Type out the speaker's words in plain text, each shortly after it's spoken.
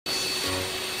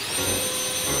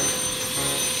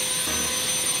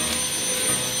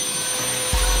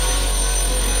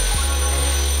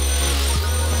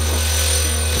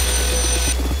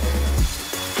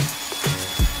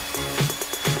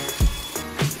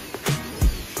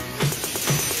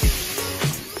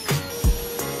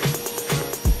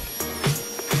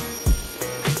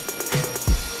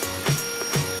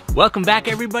Welcome back,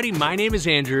 everybody. My name is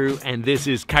Andrew, and this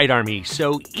is Kite Army.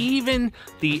 So even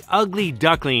the ugly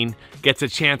duckling gets a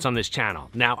chance on this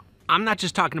channel. Now, I'm not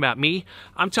just talking about me.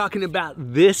 I'm talking about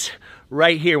this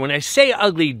right here. When I say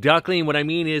ugly duckling, what I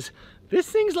mean is this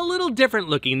thing's a little different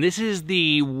looking. This is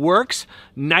the Worx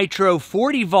Nitro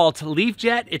 40v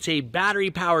Leafjet. It's a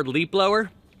battery-powered leaf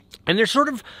blower. And they're sort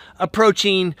of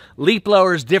approaching leaf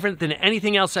blowers different than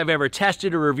anything else I've ever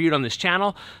tested or reviewed on this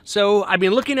channel. So I've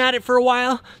been looking at it for a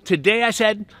while. Today I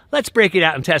said, let's break it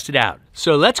out and test it out.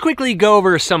 So let's quickly go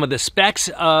over some of the specs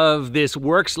of this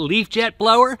Worx Leafjet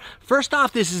blower. First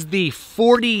off, this is the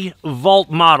 40-volt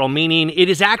model, meaning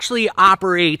it actually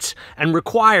operates and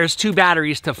requires 2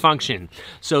 batteries to function.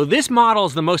 So this model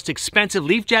is the most expensive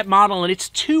Leafjet model, and it's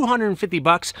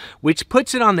 $250, which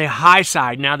puts it on the high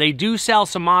side. Now, they do sell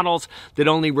some models that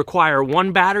only require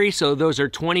 1 battery, so those are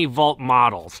 20-volt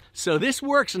models. So this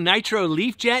Worx Nitro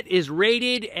Leafjet is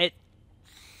rated at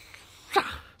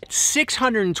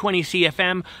 620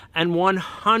 CFM and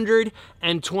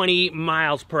 120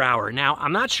 miles per hour. Now,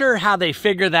 I'm not sure how they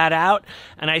figure that out,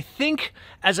 and I think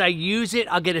as I use it,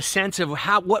 I'll get a sense of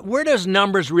where those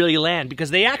numbers really land,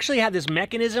 because they actually have this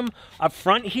mechanism up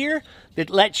front here that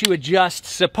lets you adjust.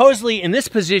 Supposedly, in this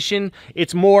position,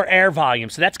 it's more air volume,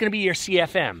 so that's going to be your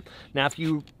CFM. Now, if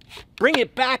you bring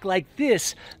it back like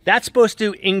this, that's supposed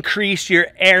to increase your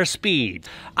air speed.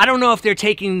 I don't know if they're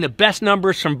taking the best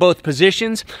numbers from both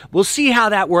positions. We'll see how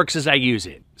that works as I use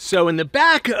it. So in the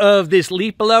back of this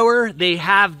leaf blower, they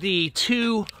have the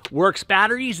 2 Worx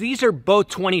batteries. These are both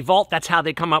 20 volt. That's how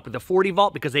they come up with the 40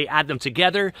 volt, because they add them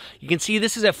together. You can see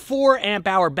this is a 4 amp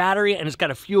hour battery, and it's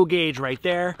got a fuel gauge right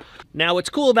there. Now, what's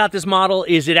cool about this model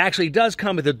is it actually does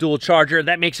come with a dual charger.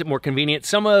 That makes it more convenient.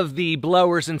 Some of the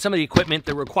blowers and some of the equipment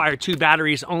that require 2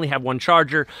 batteries only have 1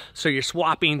 charger, so you're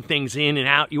swapping things in and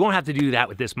out. You won't have to do that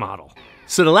with this model.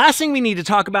 So the last thing we need to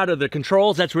talk about are the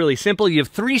controls. That's really simple. You have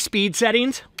 3 speed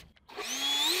settings.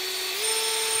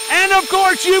 And of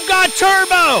course, you've got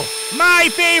turbo, my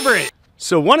favorite.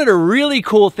 So one of the really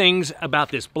cool things about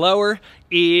this blower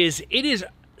is it is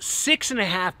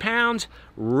 6.5 pounds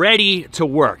ready to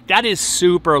work. That is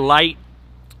super light,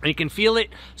 and you can feel it.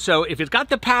 So if it's got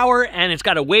the power and it's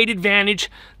got a weight advantage,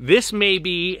 this may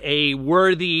be a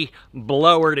worthy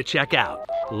blower to check out.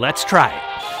 Let's try it.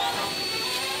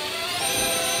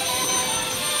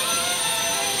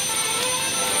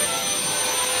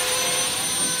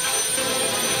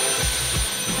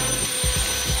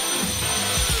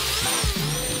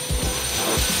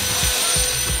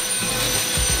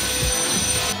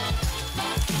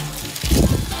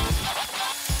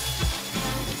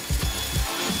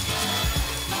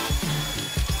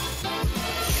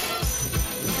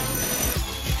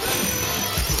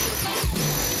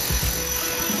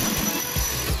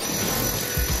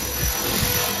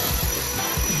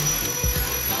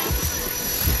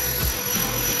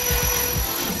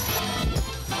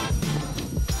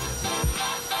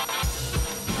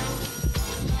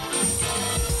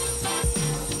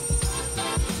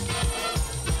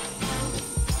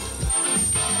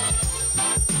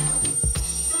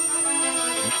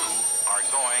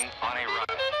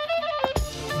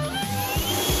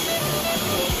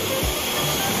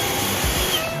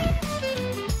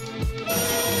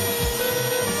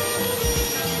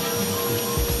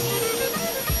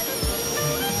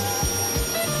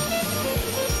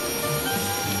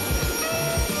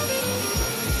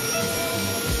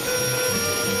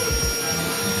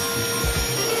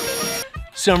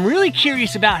 So I'm really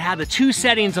curious about how the 2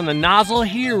 settings on the nozzle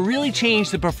here really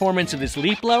change the performance of this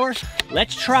leaf blower.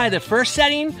 Let's try the first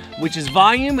setting, which is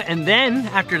volume, and then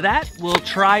after that, we'll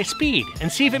try speed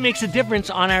and see if it makes a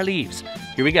difference on our leaves.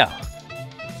 Here we go.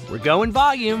 We're going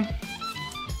volume.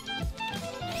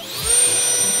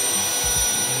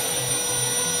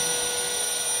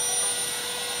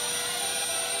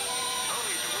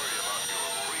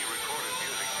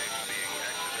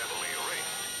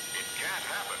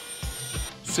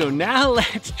 So now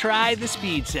let's try the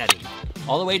speed setting.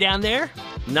 All the way down there,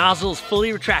 nozzle's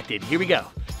fully retracted. Here we go.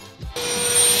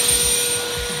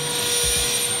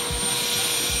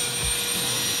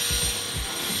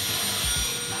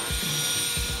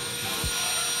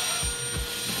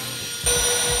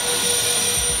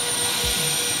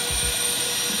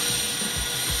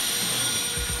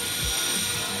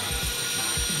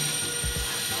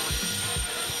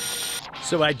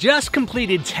 So I just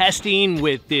completed testing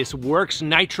with this Worx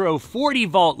Nitro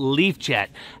 40v Leafjet,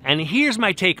 and here's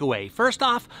my takeaway. First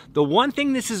off, the one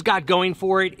thing this has got going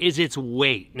for it is its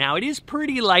weight. Now, it is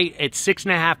pretty light at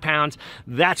 6.5 pounds.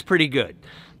 That's pretty good.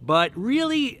 But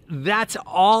really, that's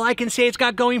all I can say it's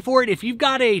got going for it. If you've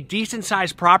got a decent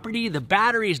sized property, the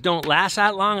batteries don't last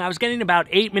that long. I was getting about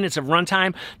 8 minutes of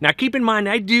runtime. Now keep in mind,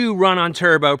 I do run on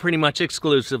turbo pretty much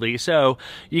exclusively, so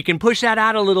you can push that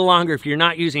out a little longer if you're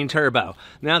not using turbo.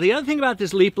 Now the other thing about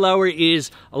this leaf blower is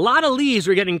a lot of leaves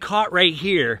were getting caught right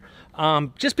here.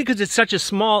 Just because it's such a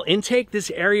small intake,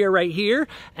 this area right here,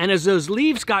 and as those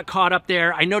leaves got caught up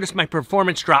there, I noticed my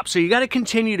performance drop. So you got to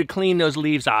continue to clean those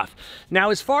leaves off. Now,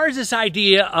 as far as this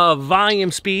idea of volume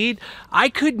speed, I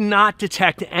could not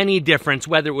detect any difference,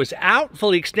 whether it was out,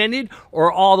 fully extended,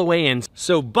 or all the way in.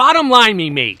 So bottom line,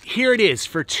 me mate, here it is.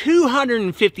 For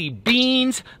 250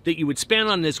 beans that you would spend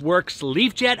on this Worx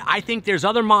Leafjet, I think there's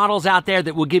other models out there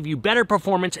that will give you better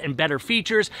performance and better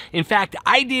features. In fact,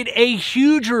 I did a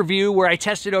huge review where I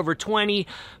tested over 20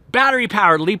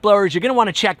 battery-powered leaf blowers. You're going to want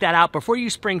to check that out before you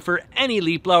spring for any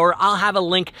leaf blower. I'll have a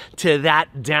link to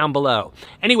that down below.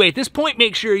 Anyway, at this point,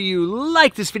 make sure you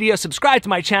like this video, subscribe to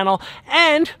my channel,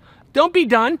 and don't be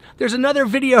done. There's another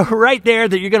video right there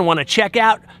that you're going to want to check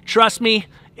out. Trust me,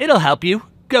 it'll help you.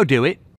 Go do it.